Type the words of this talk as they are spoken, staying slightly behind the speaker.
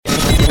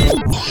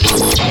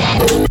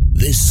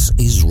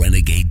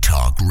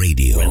Talk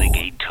Radio.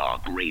 Renegade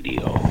Talk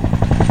Radio.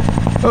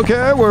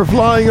 Okay, we're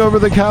flying over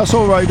the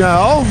castle right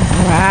now.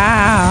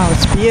 Wow,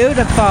 it's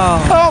beautiful.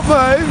 Help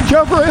me!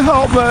 Jeffrey,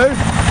 help me!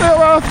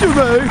 They're after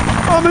me!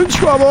 I'm in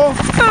trouble!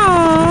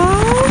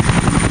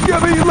 Aww.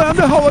 Get me land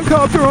a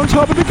helicopter on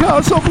top of the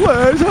castle,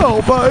 please!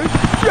 Help me!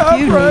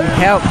 Jeffrey! You need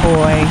help,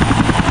 boy.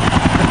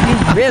 You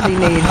really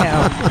need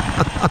help.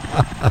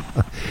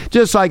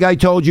 Just like I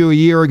told you a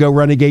year ago,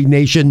 Renegade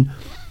Nation.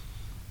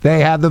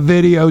 They have the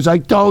videos. I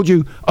told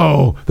you.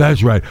 Oh,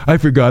 that's right. I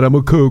forgot I'm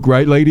a kook,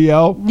 right, Lady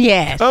L?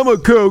 Yes. I'm a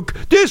kook.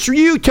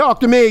 You talk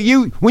to me.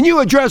 When you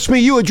address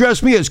me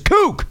as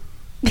kook.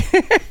 All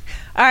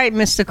right,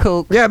 Mr.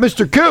 Kook. Yeah,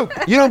 Mr. Kook.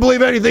 You don't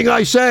believe anything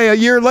I say. A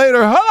year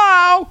later,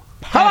 hello.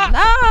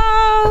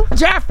 Hello.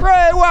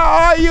 Jeffrey, where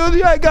are you?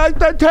 I got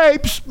the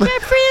tapes.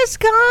 Jeffrey is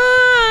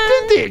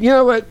gone. You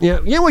know what?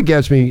 You know what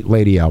gets me,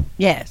 Lady L?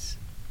 Yes.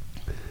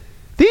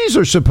 These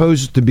are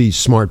supposed to be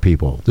smart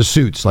people. The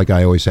suits, like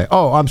I always say.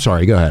 Oh, I'm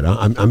sorry. Go ahead.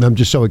 I'm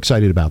just so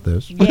excited about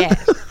this.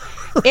 Yes.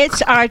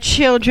 It's our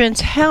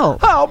children's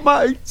health. Help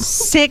me.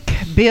 Sick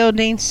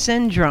Building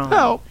Syndrome.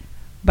 Help.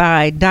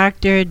 By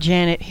Dr.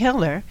 Janet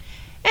Hiller.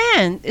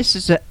 And this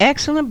is an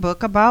excellent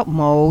book about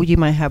mold. You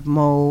might have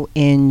mold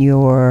in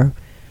your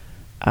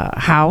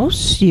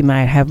house. You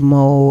might have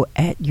mold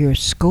at your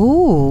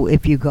school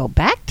if you go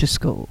back to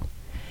school.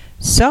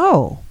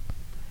 So,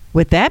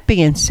 with that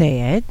being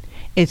said,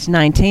 it's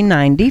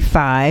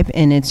 1995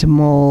 and it's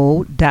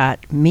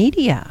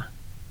mold.media.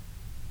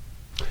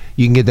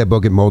 You can get that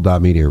book at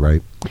mold.media,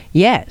 right?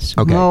 Yes,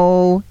 okay.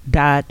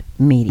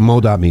 mold.media.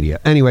 Mold.media.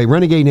 Anyway,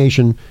 Renegade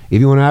Nation,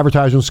 if you want to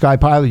advertise on Sky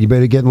Pilot, you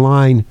better get in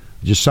line.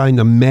 Just signed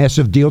a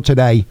massive deal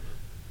today.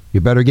 You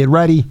better get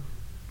ready.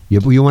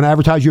 You want to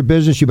advertise your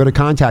business, you better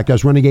contact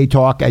us,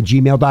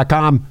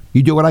 renegadetalk@gmail.com.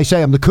 You do what I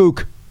say. I'm the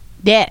kook.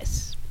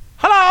 Yes.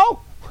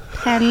 Hello.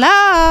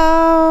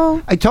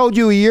 Hello. I told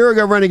you a year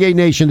ago, Renegade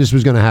Nation, this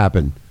was going to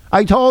happen.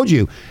 I told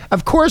you.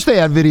 Of course they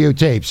had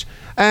videotapes.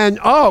 And,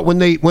 when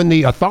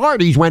the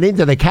authorities went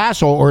into the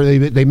castle or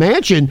the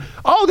mansion,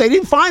 they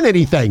didn't find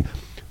anything.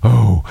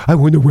 Oh, I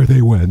wonder where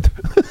they went.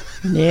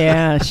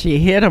 Yeah, she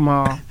hit them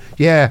all.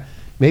 Yeah,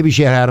 maybe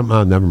she had them.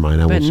 Oh, never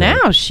mind. But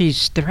now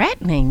she's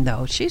threatening,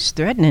 though. She's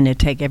threatening to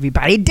take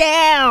everybody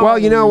down. Well,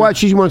 you know what?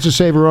 She wants to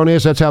save her own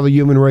ass. That's how the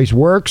human race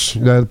works.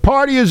 The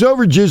party is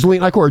over,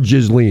 Ghislaine. I call her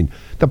Ghislaine.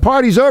 The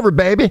party's over,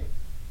 baby.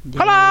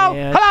 Hello?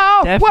 Yeah,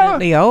 Hello?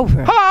 definitely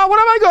over. Hello?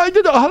 What am I going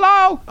to do?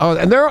 Hello? Oh,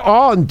 and they're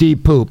all in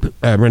deep poop,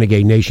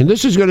 Renegade Nation.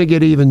 This is going to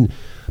get even...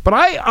 But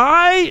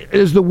I,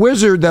 as the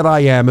wizard that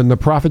I am and the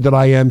prophet that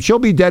I am, she'll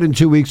be dead in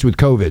 2 weeks with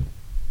COVID.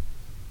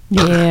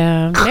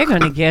 Yeah, they're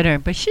going to get her.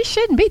 But she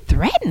shouldn't be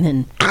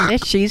threatening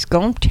that she's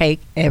going to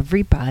take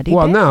everybody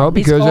down. No,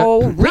 because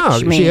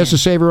she has to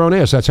save her own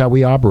ass. That's how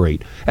we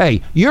operate.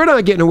 Hey, you're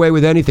not getting away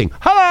with anything.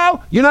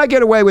 Hello? You're not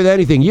getting away with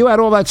anything. You had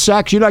all that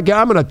sex. I'm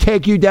going to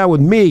take you down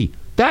with me.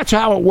 That's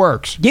how it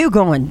works. You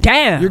going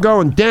down. You're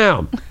going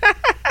down.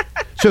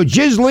 So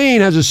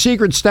Ghislaine has a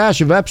secret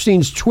stash of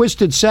Epstein's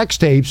twisted sex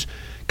tapes.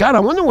 God, I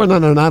wonder whether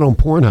they're not on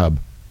Pornhub.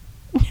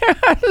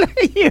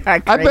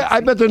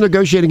 I bet they're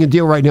negotiating a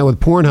deal right now with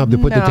Pornhub to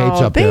put the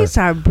tapes up there. These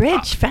are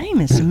rich,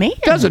 famous men.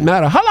 Doesn't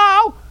matter.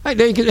 Hello?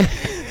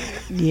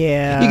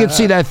 Yeah. You can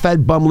see that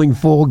fat bumbling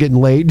fool getting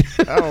laid.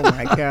 Oh,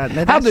 my God.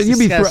 That's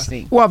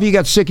disgusting. Well, if you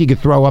got sick, you could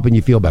throw up and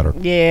you feel better.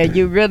 Yeah,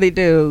 you really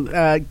do.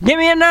 Give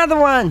me another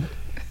one.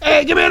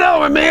 Hey, give me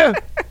another one, Mia.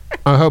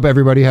 I hope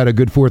everybody had a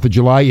good 4th of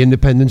July,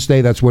 Independence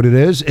Day. That's what it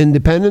is.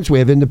 Independence. We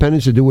have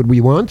independence to do what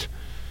we want.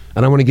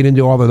 And I want to get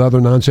into all that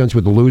other nonsense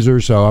with the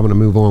losers, so I'm going to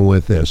move on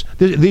with this.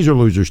 These are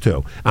losers,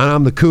 too. And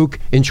I'm the kook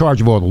in charge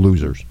of all the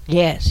losers.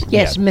 Yes,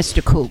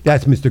 Mr. Kook.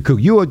 That's Mr.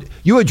 Kook.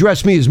 You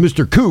address me as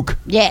Mr. Kook.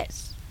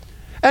 Yes.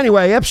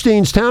 Anyway,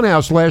 Epstein's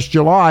townhouse last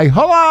July.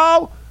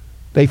 Hello!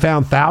 They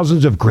found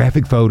thousands of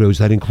graphic photos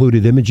that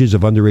included images of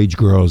underage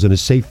girls in a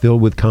safe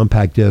filled with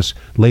compact discs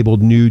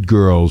labeled nude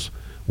girls.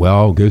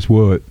 Well, guess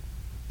what?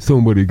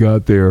 Somebody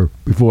got there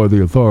before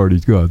the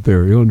authorities got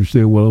there. You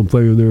understand what I'm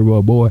saying there, my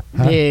boy?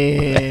 Huh?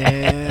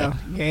 Yeah.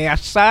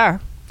 Yes,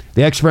 sir.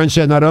 The ex-friend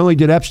said not only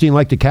did Epstein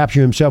like to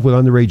capture himself with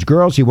underage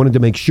girls, he wanted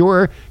to make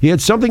sure he had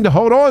something to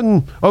hold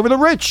on over the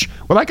rich.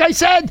 Well, like I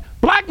said,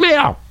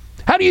 blackmail.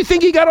 How do you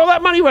think he got all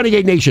that money,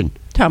 Renegade Nation?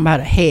 Talking about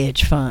a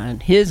hedge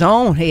fund. His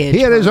own hedge fund.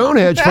 He had his own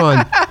hedge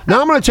fund.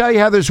 Now, I'm going to tell you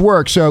how this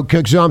works. So,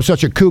 because I'm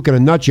such a kook and a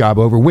nut job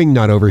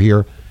wingnut over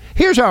here.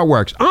 Here's how it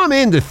works. I'm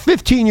into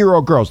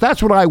 15-year-old girls.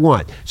 That's what I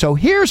want. So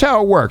here's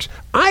how it works.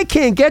 I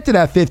can't get to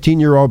that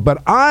 15-year-old,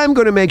 but I'm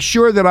going to make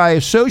sure that I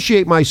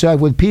associate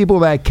myself with people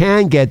that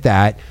can get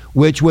that,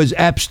 which was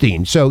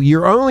Epstein. So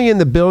you're only in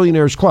the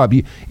billionaires club.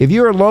 If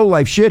you're a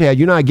low-life shithead,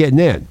 you're not getting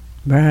in.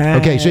 Right.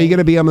 Okay, so you're going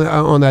to be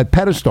on that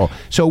pedestal.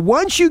 So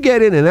once you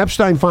get in and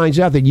Epstein finds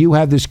out that you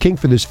have this kink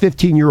for this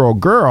 15-year-old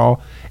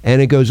girl,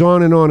 and it goes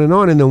on and on and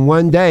on, and then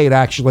one day it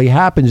actually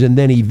happens, and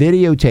then he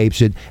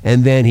videotapes it,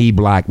 and then he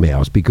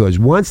blackmails. Because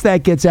once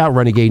that gets out,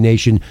 Renegade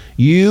Nation,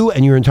 you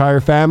and your entire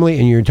family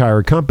and your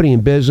entire company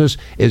and business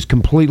is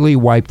completely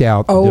wiped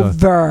out.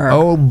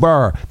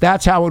 Over.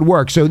 That's how it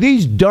works. So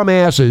these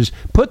dumbasses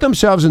put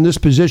themselves in this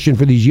position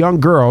for these young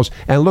girls,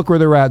 and look where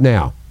they're at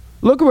now.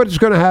 Look at what it's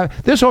going to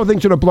have. This whole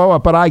thing's going to blow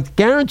up, but I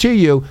guarantee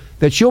you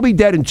that she'll be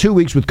dead in 2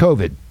 weeks with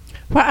COVID.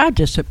 Well,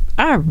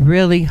 I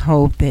really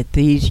hope that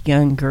these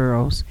young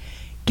girls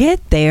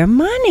get their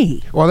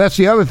money. Well, that's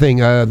the other thing.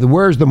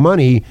 Where's the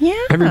money? Yeah.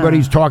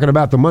 Everybody's talking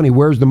about the money.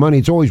 Where's the money?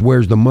 It's always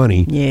where's the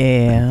money.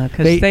 Yeah,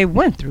 because they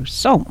went through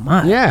so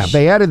much. Yeah,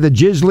 they added the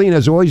Ghislaine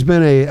has always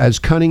been as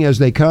cunning as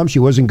they come. She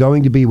wasn't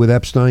going to be with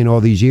Epstein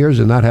all these years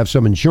and not have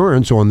some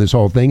insurance on this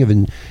whole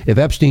thing if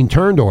Epstein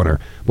turned on her.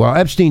 Well,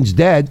 Epstein's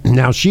dead.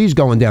 Now she's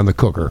going down the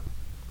cooker.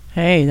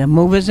 Hey, the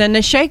movers and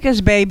the shakers,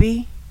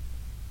 baby.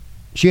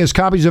 She has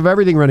copies of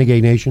everything,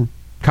 Renegade Nation.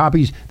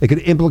 Copies that could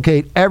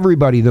implicate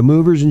everybody, the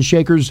movers and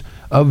shakers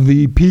of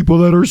the people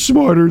that are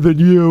smarter than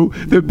you,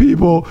 the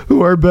people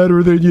who are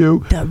better than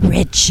you. The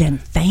rich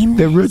and famous.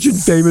 The rich and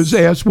famous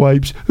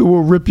asswipes who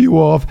will rip you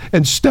off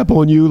and step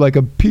on you like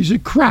a piece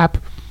of crap.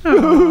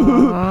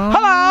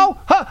 Hello?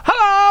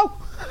 Hello?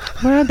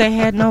 Well, they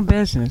had no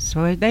business,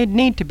 so they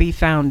need to be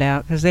found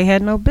out because they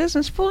had no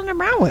business fooling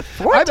around with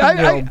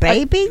 14-year-old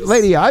babies.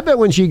 Lady, I bet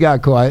when she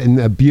got caught in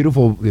a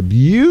beautiful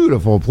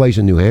place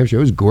in New Hampshire, it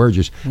was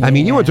gorgeous. Yeah. I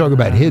mean, you want to talk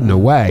about hidden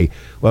away.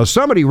 Well,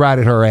 somebody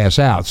ratted her ass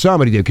out.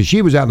 Somebody did, because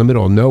she was out in the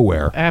middle of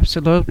nowhere.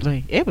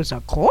 Absolutely. It was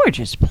a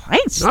gorgeous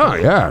place. Oh,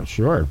 yeah,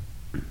 sure.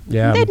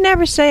 Yeah. They'd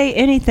never say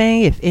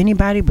anything if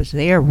anybody was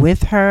there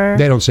with her.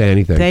 They don't say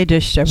anything. They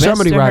just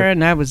arrested her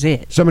and that was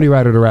it. Somebody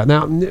ratted her out.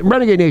 Now,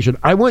 Renegade Nation,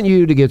 I want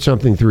you to get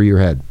something through your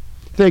head.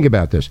 Think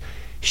about this.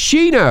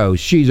 She knows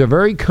she's a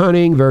very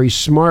cunning, very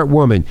smart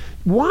woman.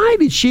 Why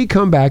did she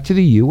come back to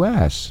the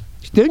U.S.?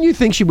 Didn't you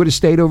think she would have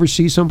stayed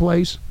overseas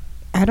someplace?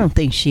 I don't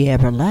think she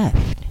ever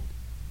left.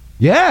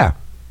 Yeah.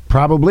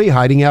 Probably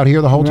hiding out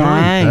here the whole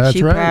time. Right. That's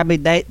She right. probably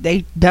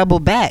they double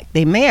back.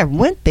 They may have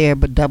went there,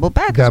 but double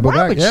back.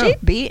 Why would she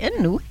be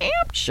in New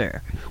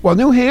Hampshire? Well,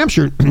 New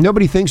Hampshire,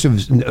 nobody thinks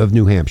of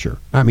New Hampshire.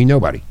 I mean,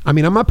 nobody. I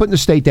mean, I'm not putting the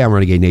state down,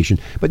 Renegade Nation,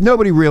 but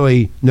nobody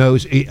really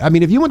knows. I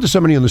mean, if you went to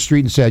somebody on the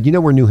street and said, you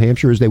know where New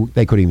Hampshire is,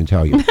 they couldn't even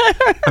tell you.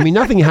 I mean,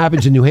 nothing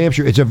happens in New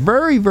Hampshire. It's a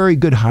very, very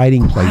good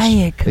hiding place.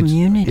 Quiet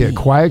community.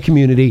 Quiet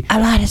community. A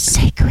lot of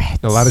secrets.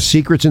 A lot of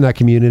secrets in that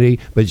community,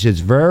 but it's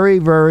very,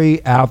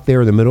 very out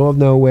there in the middle of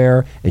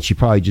nowhere, and she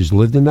probably just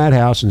lived in that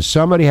house, and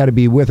somebody had to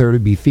be with her to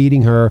be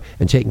feeding her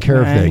and taking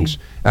care of things.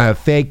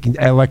 Fake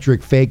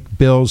electric, fake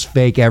bills,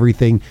 fake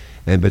everything.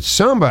 But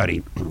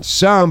somebody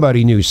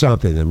knew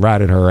something and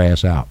ratted her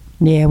ass out.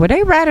 Yeah, well,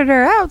 they ratted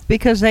her out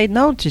because they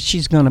know that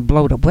she's going to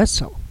blow the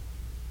whistle.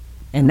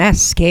 And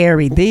that's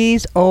scary.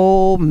 These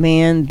old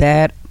men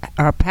that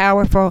are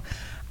powerful,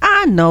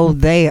 I know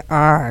they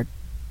are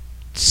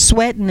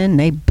sweating in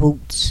their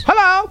boots.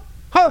 Hello?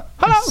 Hello?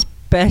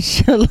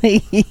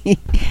 Especially.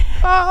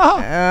 Hello,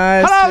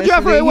 Jeffrey.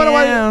 Jeffrey,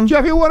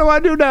 what do I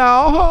do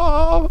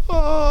now?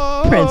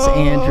 Prince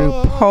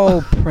Andrew.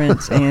 Poor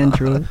Prince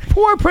Andrew.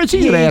 Poor Prince.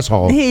 He's an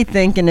asshole. He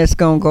thinking it's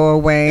going to go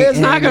away. It's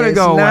not going to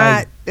go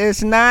away.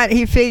 It's not.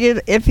 He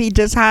figured if he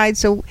just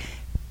hides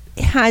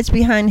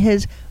behind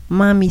his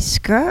mommy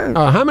skirt.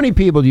 How many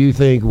people do you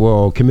think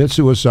will commit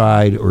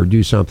suicide or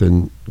do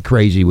something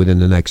crazy within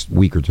the next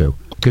week or two?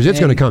 Because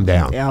it's going to come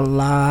down. A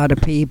lot of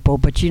people.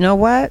 But you know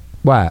what?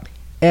 What?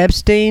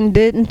 Epstein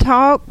didn't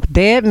talk.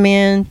 Dead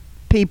men,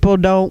 people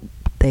don't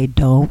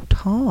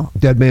talk.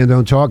 Dead men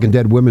don't talk and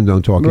dead women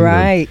don't talk either.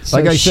 Right.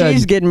 Like so I said,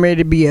 she's getting ready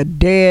to be a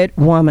dead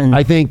woman.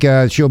 I think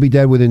she'll be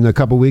dead within a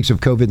couple weeks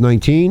of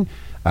COVID-19.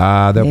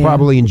 They'll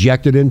probably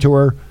inject it into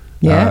her.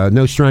 Yeah.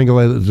 No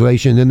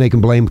strangulation. Then they can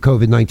blame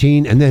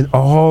COVID-19. And then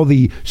all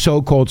the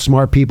so-called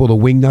smart people, the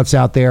wingnuts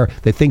out there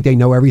that think they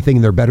know everything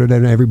and they're better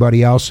than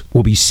everybody else,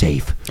 will be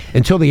safe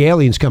until the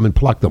aliens come and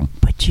pluck them.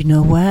 But you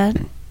know what?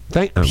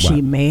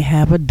 She may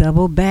have a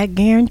double back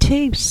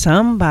guarantee.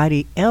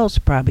 Somebody else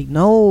probably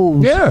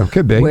knows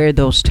could be. where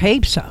those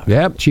tapes are.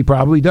 Yeah, she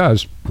probably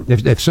does.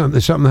 If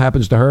something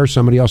happens to her,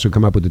 somebody else will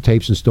come up with the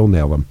tapes and still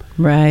nail them.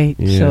 Right.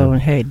 Yeah. So,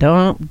 hey,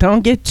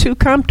 don't get too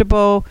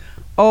comfortable.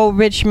 Oh,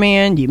 rich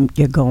man,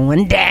 you're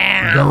going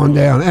down. Going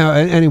down.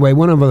 Anyway,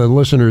 one of the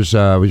listeners,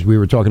 we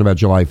were talking about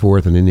July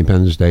 4th and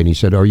Independence Day, and he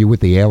said, are you with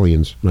the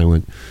aliens? And I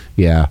went,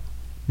 yeah.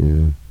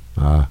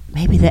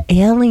 Maybe the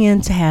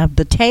aliens have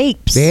the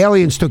tapes. The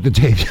aliens took the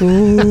tapes.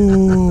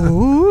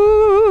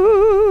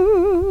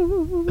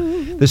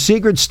 The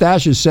secret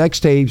stash of sex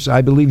tapes,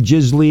 I believe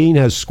Ghislaine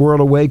has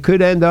squirreled away,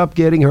 could end up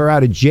getting her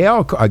out of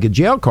jail, a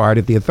jail card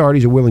if the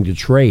authorities are willing to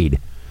trade.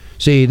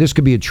 See, this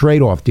could be a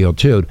trade-off deal,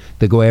 too,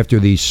 to go after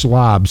these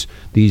slobs,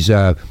 these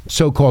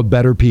so-called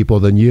better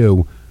people than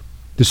you,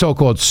 the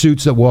so-called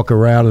suits that walk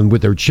around and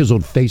with their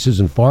chiseled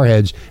faces and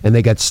foreheads, and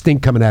they got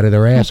stink coming out of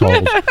their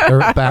assholes,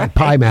 their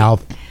pie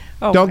mouth.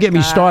 Oh, Don't my get me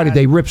God. started.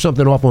 They rip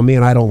something off on me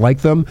and I don't like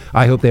them.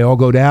 I hope they all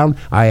go down.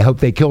 I hope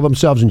they kill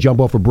themselves and jump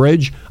off a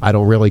bridge. I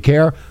don't really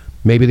care.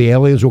 Maybe the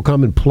aliens will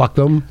come and pluck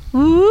them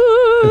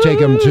and take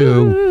them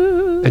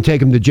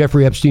to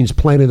Jeffrey Epstein's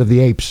Planet of the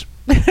Apes.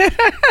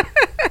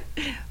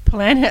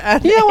 Planet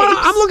of the You know what? Apes.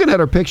 I'm looking at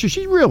her picture.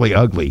 She's really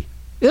ugly.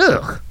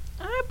 Ugh.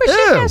 But she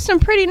Ew. has some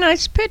pretty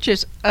nice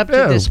pictures up to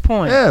Ew. this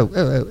point. Ew, ew, ew,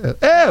 ew, ew, ew,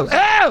 ew,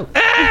 ew.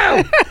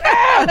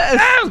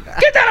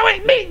 Get that away.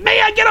 Me,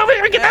 get over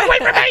here and get that away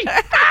from me.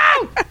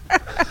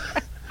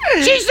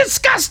 Ow. She's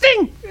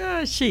disgusting.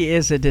 She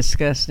is a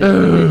disgusting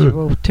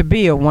individual. To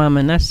be a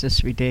woman, that's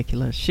just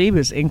ridiculous. She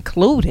was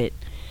included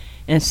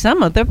in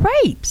some of the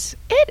rapes.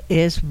 It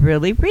is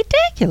really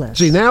ridiculous.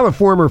 See, now the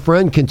former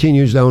friend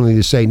continues only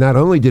to say not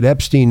only did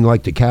Epstein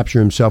like to capture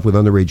himself with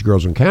underage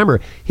girls on camera,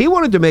 he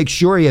wanted to make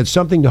sure he had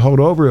something to hold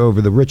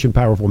over the rich and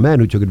powerful men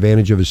who took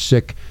advantage of his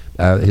sick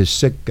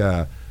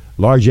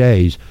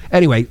largesse.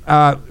 Anyway,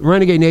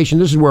 Renegade Nation,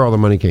 this is where all the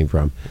money came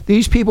from.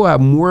 These people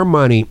have more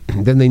money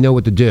than they know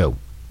what to do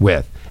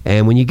with.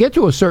 And when you get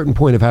to a certain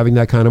point of having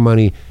that kind of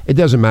money, it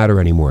doesn't matter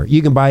anymore.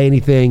 You can buy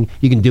anything.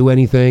 You can do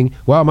anything.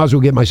 Well, I might as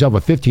well get myself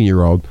a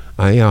 15-year-old.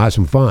 Have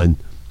some fun.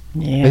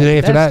 Yeah, And then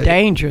after that's that,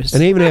 dangerous.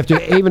 And even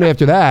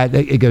after that,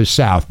 it goes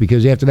south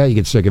because after that you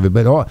get sick of it.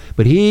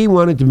 But he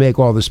wanted to make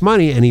all this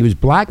money, and he was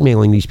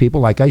blackmailing these people,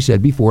 like I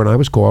said before, and I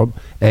was called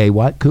a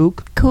what?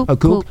 Kook? A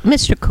kook?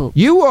 Mr. Kook.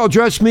 You all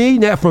address me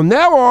now from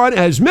now on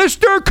as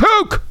Mr.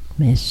 Kook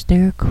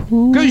Mr.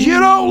 Kook. because you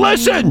don't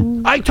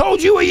listen. I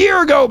told you a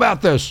year ago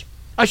about this.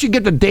 I should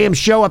get the damn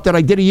show up that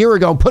I did a year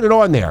ago and put it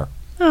on there.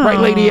 Right,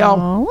 Lady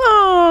L?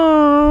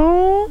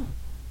 Oh.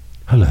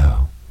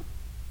 Hello.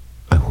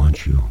 I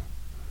want you.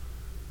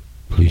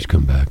 Please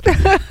come back to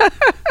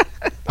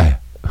me.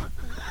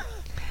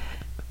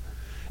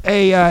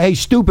 Hey,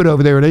 stupid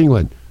over there in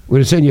England. We're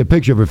going to send you a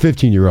picture of a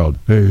 15-year-old.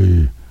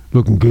 Hey,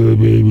 looking good,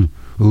 baby.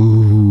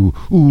 Ooh,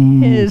 ooh.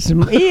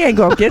 He ain't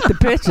going to get the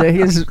picture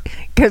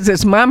because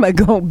his mama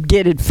going to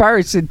get it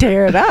first and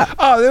tear it up.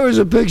 Oh, there was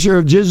a picture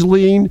of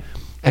Ghislaine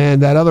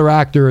and that other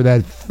actor,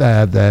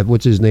 that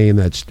what's his name,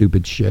 that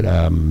stupid shit.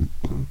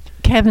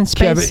 Kevin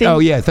Spacey. Oh,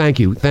 yeah, thank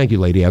you,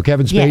 Lady L.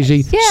 Kevin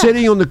Spacey, Yes, yeah.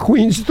 sitting on the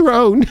Queen's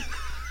throne.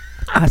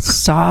 I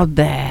saw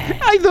that.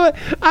 I thought,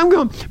 I'm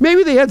going,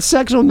 maybe they had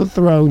sex on the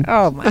throne.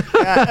 Oh, my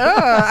God.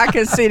 I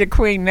can see the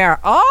Queen now.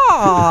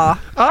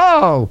 Oh.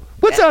 Oh,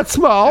 what's that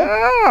small?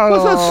 Oh.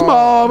 What's that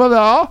small over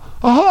there?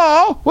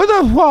 Oh, what's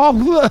that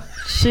small?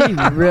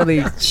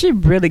 She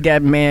really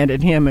got mad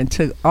at him and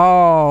took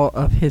all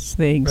of his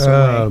things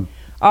away.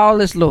 All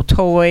his little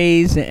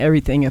toys and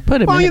everything and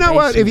put him in the you know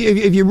what? basement.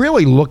 If you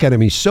really look at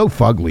him, he's so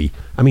fugly.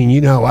 I mean,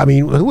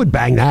 who would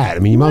bang that? I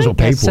mean, you might as well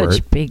pay Got for such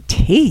it. big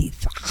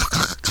teeth.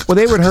 Well,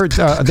 they would hurt.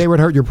 They would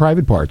hurt your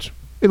private parts.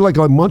 It's like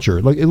a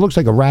muncher. Like it looks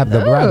like a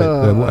rabbit.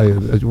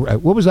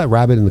 What was that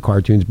rabbit in the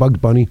cartoons? Bugs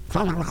Bunny.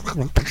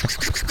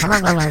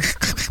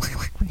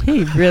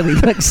 He really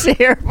looks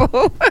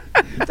terrible.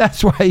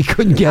 That's why he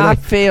couldn't get it. I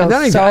feel And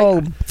then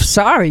so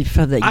sorry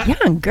for the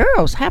young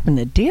girls having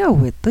to deal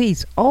with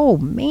these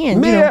old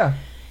men. Yeah.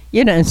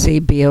 You don't see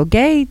Bill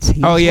Gates.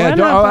 He's Oh yeah, one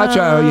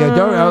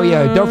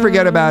don't, don't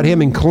forget about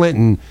him and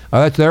Clinton.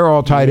 They're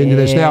all tied into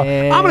this now.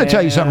 I'm going to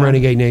tell you something,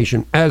 Renegade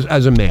Nation.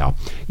 As a male,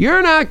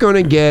 you're not going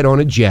to get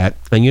on a jet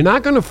and you're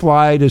not going to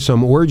fly to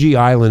some orgy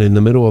island in the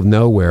middle of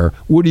nowhere.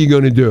 What are you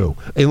going to do?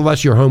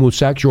 Unless you're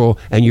homosexual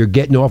and you're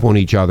getting off on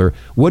each other,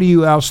 what do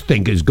you else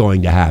think is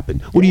going to happen?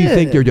 What do you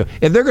think they're doing?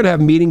 If they're going to have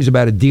meetings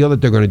about a deal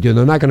that they're going to do,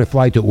 they're not going to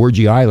fly to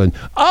orgy island.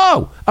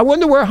 Oh, I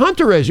wonder where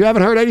Hunter is. You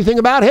haven't heard anything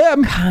about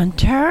him.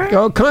 Hunter.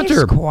 Oh, Hunter.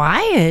 He's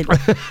quiet.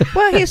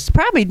 Well, he's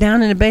probably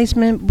down in the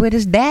basement with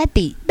his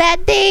daddy.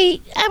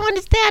 Daddy, I want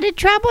to stay out of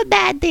trouble,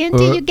 Daddy,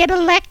 until you get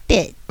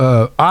elected.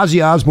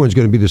 Ozzy Osbourne's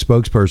going to be the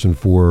spokesperson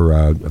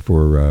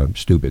for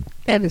Stupid.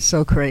 That is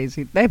so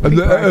crazy. That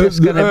people are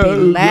just going to be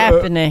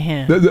laughing at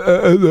him.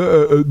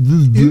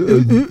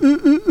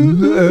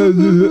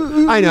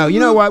 I know.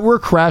 You know what? We're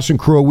crass and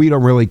cruel. We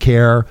don't really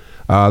care.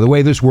 The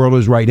way this world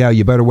is right now,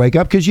 you better wake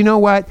up because you know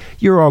what?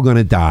 You're all going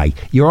to die.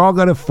 You're all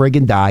going to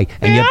friggin' die.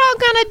 And You're all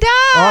going to die.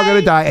 all going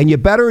to die. And you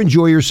better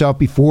enjoy yourself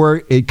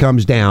before it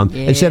comes down.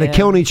 Instead of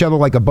killing each other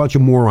like a bunch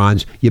of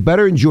morons, you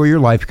better enjoy your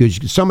life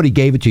because somebody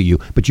gave it to you.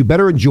 But you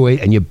better enjoy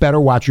it and you better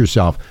watch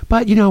yourself.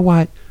 But you know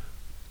what?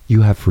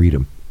 You have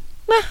freedom.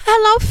 Well,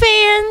 hello,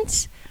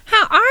 fans.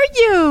 How are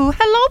you?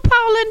 Hello,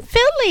 Paul and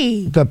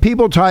Philly. The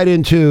people tied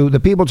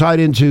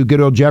into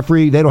good old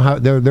Jeffrey, they don't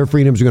have their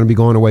freedoms are going to be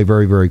going away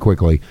very, very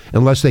quickly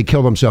unless they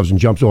kill themselves and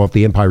jump off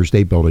the Empire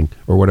State Building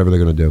or whatever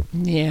they're going to do.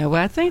 Yeah,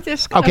 well, I think a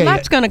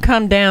lot's going to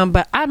come down,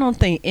 but I don't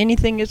think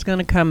anything is going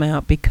to come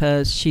out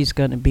because she's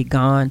going to be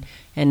gone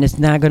and it's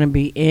not going to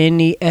be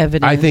any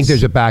evidence. I think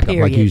there's a backup,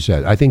 like you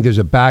said. I think there's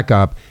a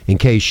backup in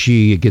case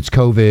she gets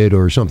COVID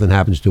or something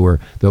happens to her.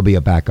 There'll be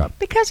a backup.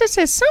 Because it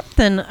says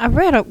something. I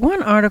read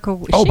one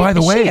article. By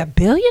the way, is she a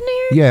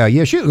billionaire? Yeah.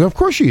 Of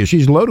course she is.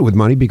 She's loaded with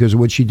money because of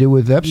what she did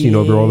with Epstein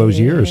over all those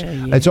years.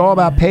 Yeah. It's all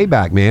about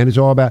payback, man. It's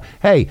all about,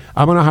 hey,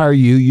 I'm going to hire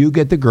you. You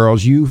get the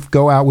girls. You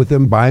go out with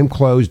them, buy them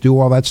clothes, do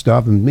all that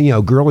stuff, and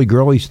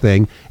girly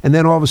thing. And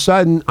then all of a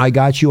sudden, I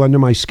got you under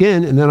my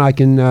skin, and then I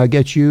can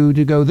get you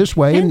to go this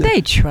way. And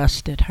they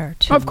trusted her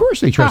too. Of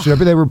course they trusted her,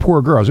 but they were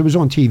poor girls. It was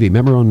on TV.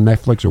 Remember on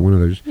Netflix or one of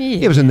those?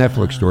 Yeah. It was a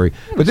Netflix story.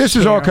 But this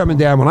is all terrible. coming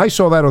down. When I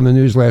saw that on the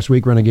news last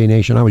week, Renegade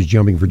Nation, I was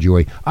jumping for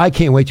joy. I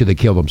can't wait till they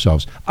kill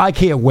themselves. I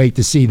can't wait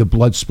to see the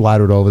blood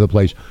splattered all over the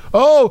place.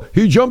 Oh,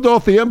 he jumped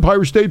off the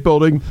Empire State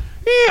Building.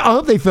 I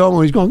hope they film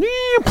when he's going.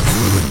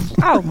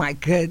 Oh my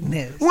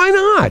goodness! Why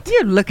not?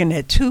 You're looking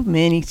at too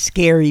many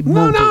scary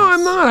movies. No,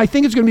 I'm not. I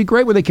think it's going to be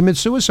great when they commit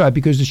suicide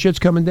because the shit's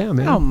coming down,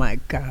 man. Oh my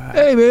God!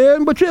 Hey,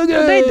 man, but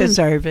they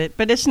deserve it.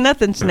 But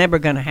nothing's never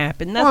going to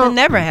happen. Nothing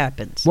never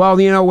happens. Well,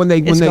 when they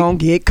going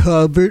to get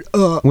covered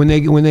up. When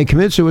they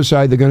commit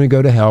suicide, they're going to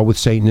go to hell with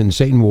Satan, and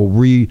Satan will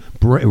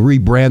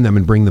rebrand them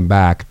and bring them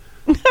back.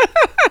 Oh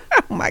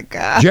my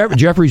God!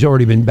 Jeffrey's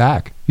already been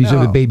back. He's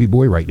a baby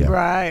boy right now.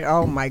 Right.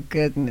 Oh my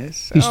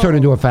goodness. He's turned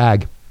into a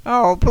fag.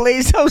 Oh,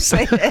 please don't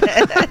say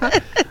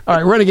that. All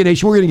right, Renegade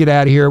Nation, we're going to get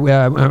out of here.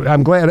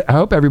 I'm glad. I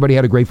hope everybody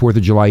had a great 4th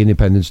of July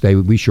Independence Day.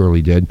 We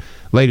surely did.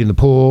 Laid in the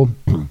pool,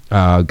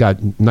 got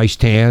nice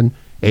tan,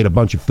 ate a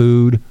bunch of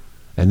food,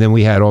 and then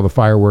we had all the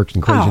fireworks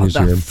and craziness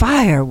here. The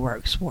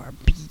fireworks were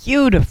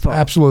beautiful.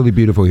 Absolutely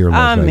beautiful here in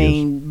Las Vegas. I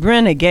mean,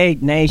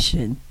 Renegade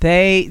Nation,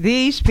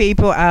 these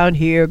people out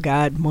here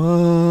got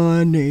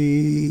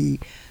money.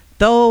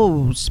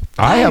 Those fireworks.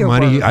 I have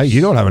money.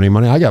 You don't have any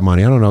money. I got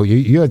money. I don't know.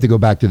 You have to go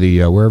back to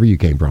the wherever you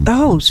came from.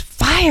 Those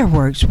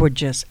fireworks were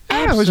just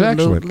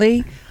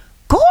absolutely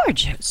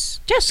gorgeous.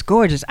 Just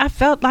gorgeous. I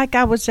felt like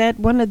I was at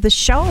one of the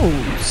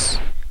shows.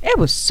 It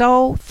was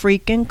so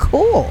freaking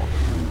cool.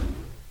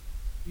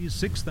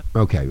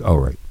 Okay. All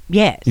right.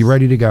 Yes. You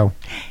ready to go?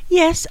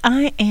 Yes,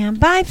 I am.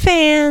 Bye,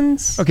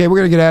 fans. Okay, we're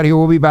going to get out of here.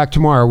 We'll be back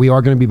tomorrow. We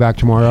are going to be back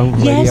tomorrow.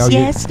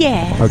 Yes.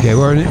 Okay,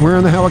 we're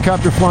in the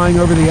helicopter flying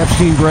over the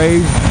Epstein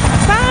grave.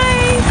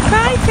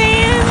 Bye, fans.